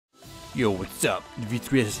Yo, what's up?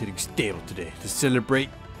 V3S is hitting stale today. To celebrate,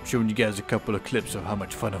 showing you guys a couple of clips of how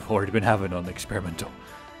much fun I've already been having on the experimental.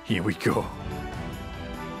 Here we go.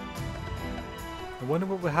 I wonder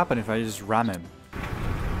what would happen if I just ram him.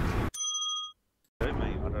 I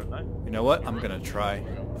don't know. You know what? I'm gonna try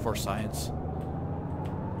for science.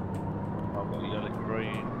 I've got yellow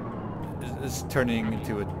green. It's turning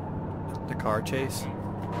into the car chase.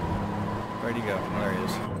 Where'd he go? Oh, there he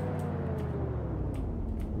is.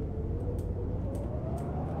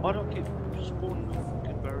 Why don't I keep spawning the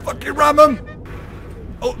fucking berries? Fucking ram him!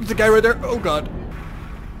 Oh, there's a guy right there. Oh god.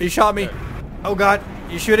 He shot me. Oh god.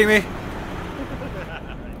 He's shooting me.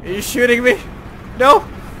 He's shooting me. No!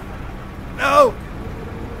 No!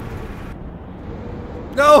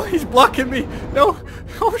 No! He's blocking me! No!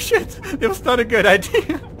 Oh shit! It was not a good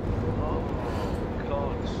idea. Oh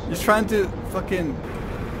god. He's trying to fucking...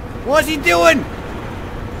 What's he doing?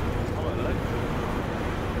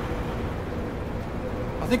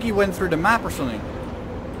 I think he went through the map or something.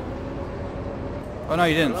 Oh no,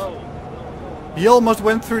 he didn't. He almost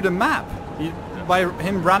went through the map by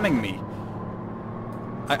him ramming me.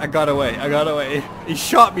 I got away. I got away. He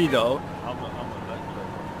shot me though. I'm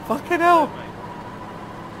Fucking hell.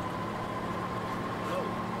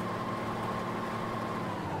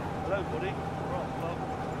 Hello, buddy.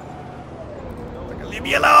 Right, Leave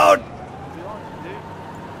me alone.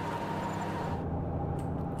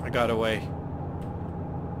 I got away.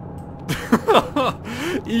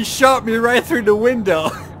 He shot me right through the window.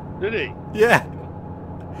 Did he? Yeah.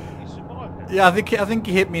 He survived it? Yeah, I think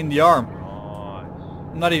he hit me in the arm.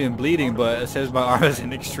 Nice. I'm not even bleeding, but it says my arm is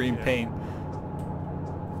in extreme pain.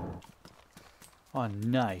 Oh,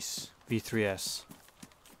 nice. V3S.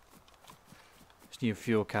 Just need a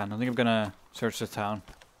fuel can. I think I'm gonna search the town.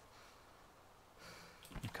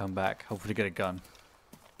 And come back. Hopefully get a gun.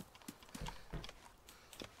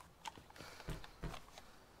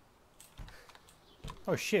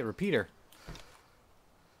 Oh shit, repeater.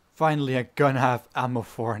 Finally, I'm gonna have ammo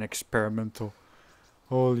for an experimental.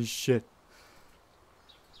 Holy shit.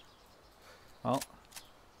 Well,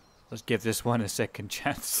 let's give this one a second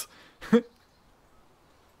chance.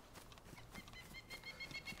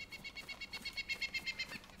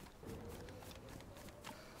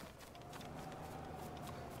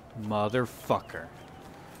 Motherfucker.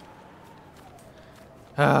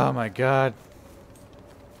 Oh my god.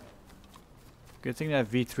 Good thing that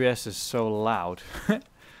V3S is so loud.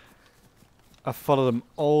 I followed them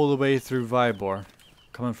all the way through Vibor,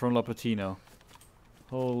 coming from Lapatino.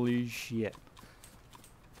 Holy shit.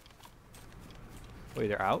 Wait,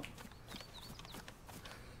 they're out?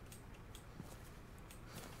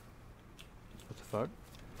 What the fuck?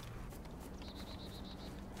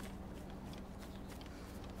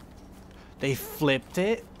 They flipped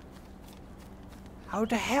it? How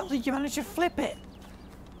the hell did you manage to flip it?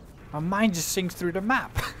 My mind just sinks through the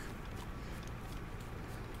map.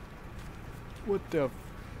 What the...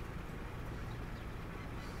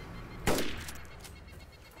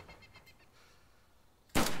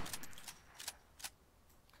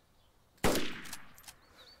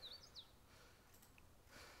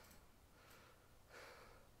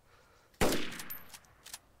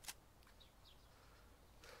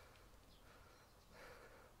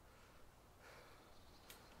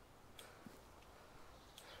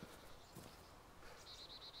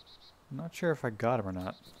 I'm not sure if I got him or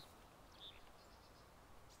not.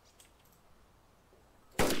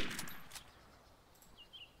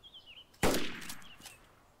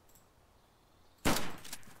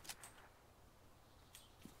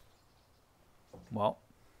 Well.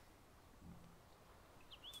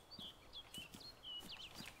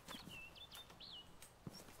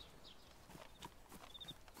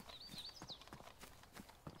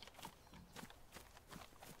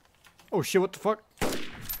 Oh shit, what the fuck?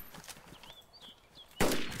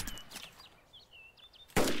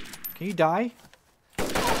 Can you die?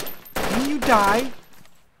 Can you die?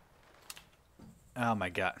 Oh my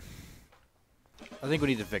god. I think we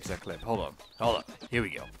need to fix that clip. Hold on. Hold on. Here we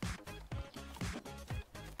go.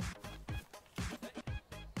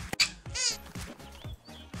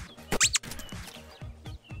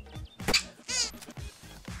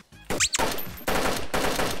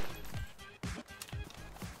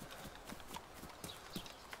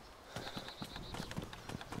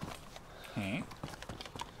 Okay.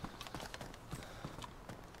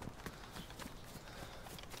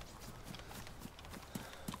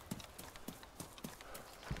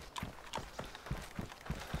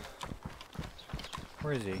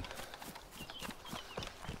 Where is he?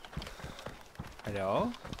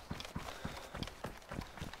 Hello?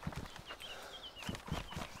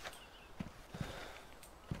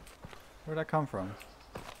 Where'd that come from?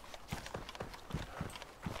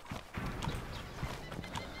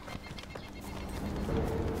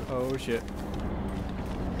 Oh shit.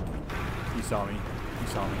 He saw me. He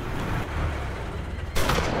saw me.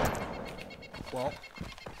 Well.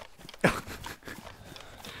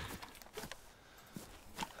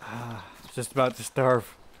 Just about to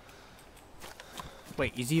starve.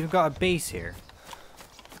 Wait, he's even got a base here.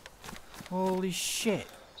 Holy shit.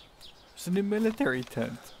 It's a new military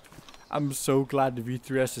tent. I'm so glad the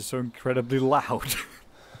V3S is so incredibly loud.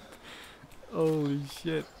 Holy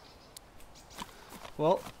shit.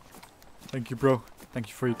 Well, thank you, bro. Thank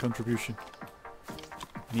you for your contribution.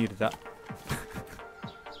 Needed that.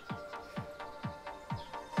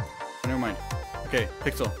 Never mind. Okay,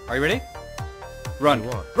 Pixel, are you ready? Run.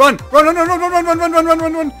 Run! Run! Run! Run! Run! Run! Run! Run! Run! Run! Run!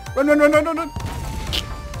 Run! Run! Run! Run! Run! Run! Run! Run!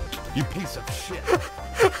 You piece of shit.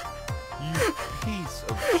 You piece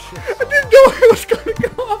of shit. I didn't know I was gonna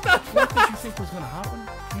go off that What fast. did you think was gonna happen?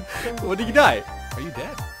 What, did you die? Are you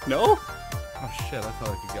dead? No? Oh shit, I thought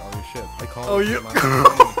I could get all your shit. I called Oh, you- my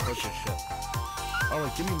touch your shit.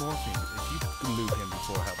 Alright, give me morphine. If you can loot him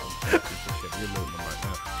before helping piece of shit, you're looting him right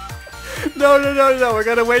now. No, no, no, no. We're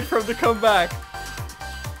gonna wait for him to come back.